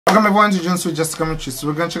Welcome everyone to Junosuede, just coming to you. So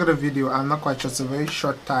we're gonna check out the video. I'm not quite sure, it's a very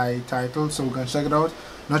short title, so we're gonna check it out.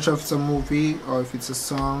 Not sure if it's a movie or if it's a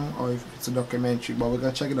song or if it's a documentary, but we're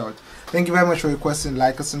gonna check it out. Thank you very much for requesting.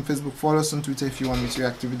 Like us on Facebook, follow us on Twitter. If you want me to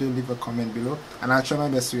react to the video, leave a comment below and I'll try my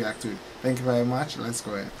best to react to it. Thank you very much. Let's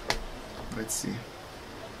go ahead. Let's see.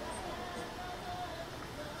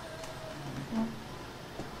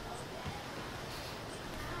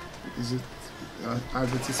 Is it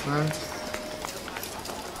advertisement?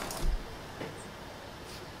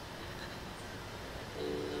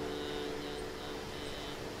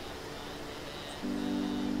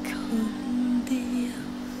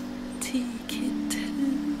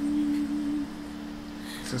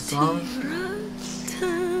 It's a song.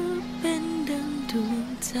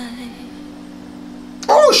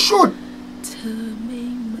 Oh shoot!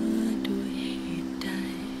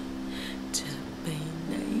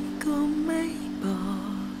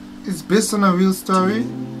 It's based on a real story.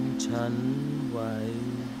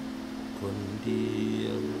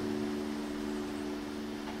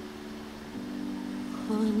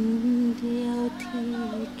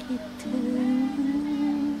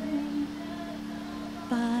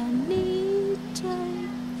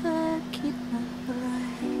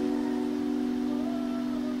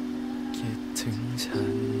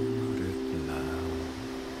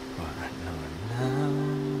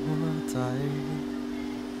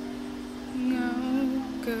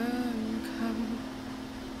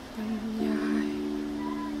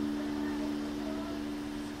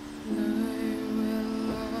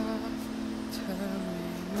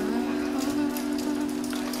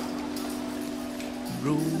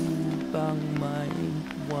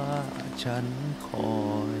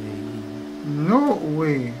 No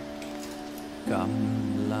way. ก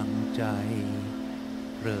ำลังใจ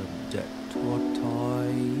เริ่มจะทดถอ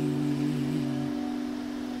ย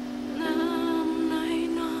น้ำ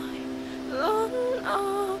น้อยๆล้นอ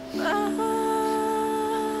อกมา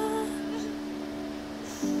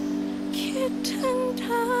คิดถึงเธ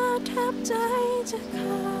อแทบใจจะข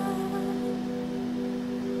าด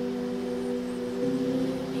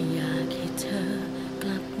อยากให้เธอก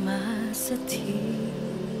ลับมาสักที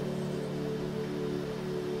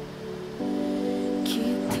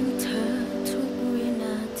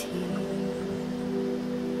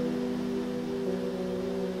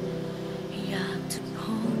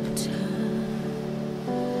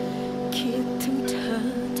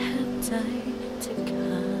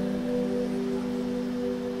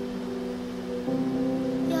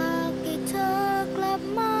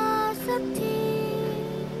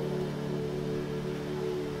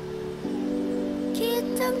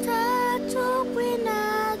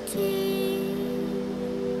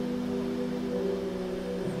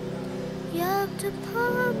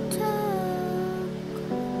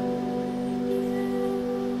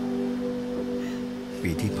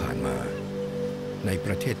ปีที่ผ่านมาในป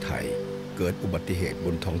ระเทศไทยเกิดอุบัติเหตุบ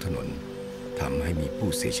นท้องถนนทำให้มีผู้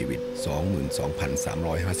เสียชีวิต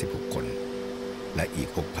 22,356 คนและอีก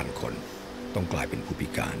 6,000 คนต้องกลายเป็นผู้พิ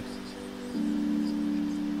การ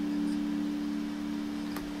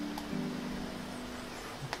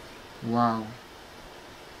Wow.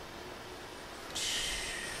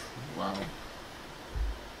 Wow.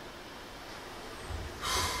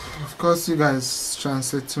 Of course you guys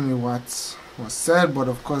translate to me what was said, but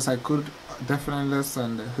of course I could definitely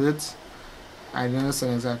understand the hurt. I didn't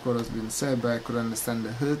understand exactly what was being said, but I could understand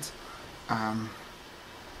the hurt.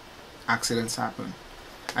 Accidents happen.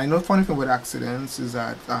 I know funny thing about accidents is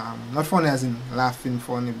that not funny as in laughing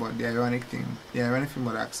funny, but the ironic thing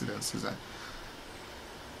about accidents is that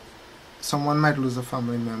someone might lose a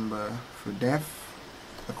family member through death,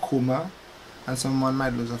 a coma, and someone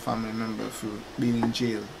might lose a family member through being in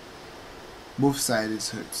jail. Both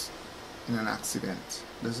sides hurt in an accident.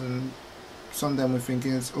 Sometimes we're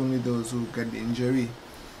thinking it's only those who get the injury,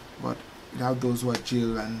 but you have those who are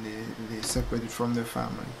jailed and they separated from their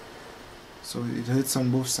family. So it hurts on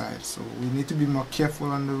both sides. So we need to be more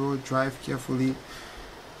careful on the road, drive carefully.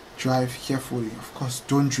 Of course,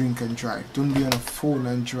 don't drink and drive. Don't be on a phone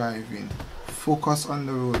and driving. Focus on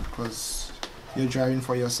the road because you're driving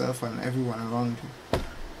for yourself and everyone around you.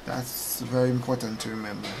 That's very important to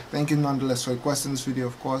remember. Thank you nonetheless for requesting this video,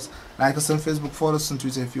 of course. Like us on Facebook, follow us on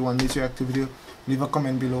Twitter. If you want me to react to the video, leave a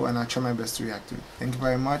comment below and I'll try my best to react to it. Thank you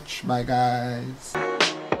very much. Bye guys.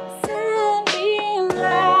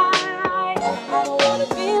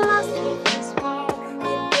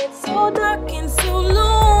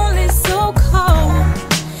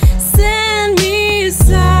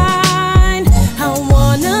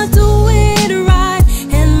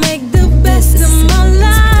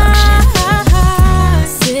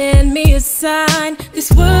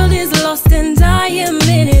 This world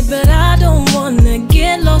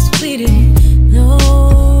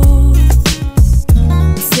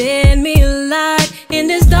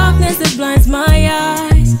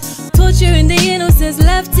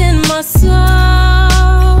in my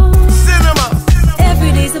soul. Cinema.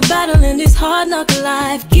 Every day's a battle in this hard knock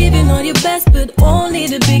life. Giving all your best, but only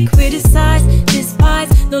to be criticized,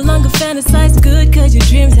 despised. No longer fantasize good, cause your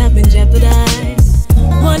dreams have been jeopardized.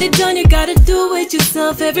 Want it done, you gotta do it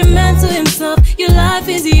yourself. Every man to himself. Your life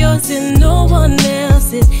is yours and no one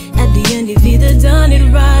else's. At the end, you've either done it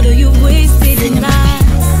right or you wasted your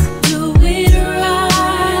life. Do it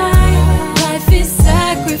right. Life is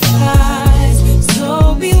sacrifice,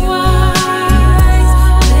 so be wise.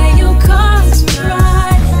 Play your cards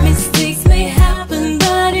right. Mistakes may happen,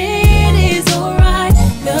 but it is alright,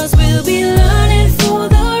 cause we'll be learning for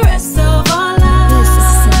the rest of our lives.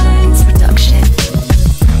 This is production.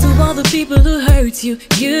 To all the people who hurt you,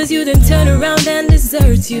 use you, then turn around and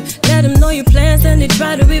desert you. Let them know your plans and they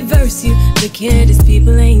try to reverse you. Look here, these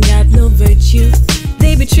people ain't got no virtue.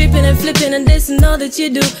 They be tripping and flipping and this and all that you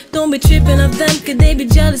do. Don't be tripping of them, cause they be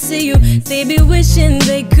jealous of you. They be wishing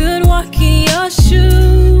they could walk in your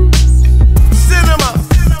shoes. Cinema.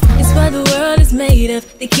 It's what the world is made of.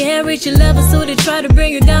 They can't reach your level, so they try to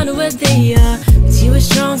bring you down to where they are. But you are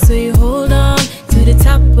strong, so you hold on to the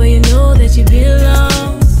top where you know that you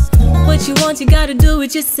belong. What you want, you gotta do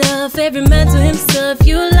it yourself. Every man to himself.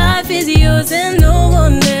 Your life is yours and no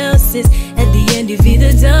one else's. At the end, you've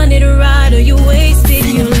either done it right or you wasted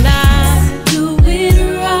your life.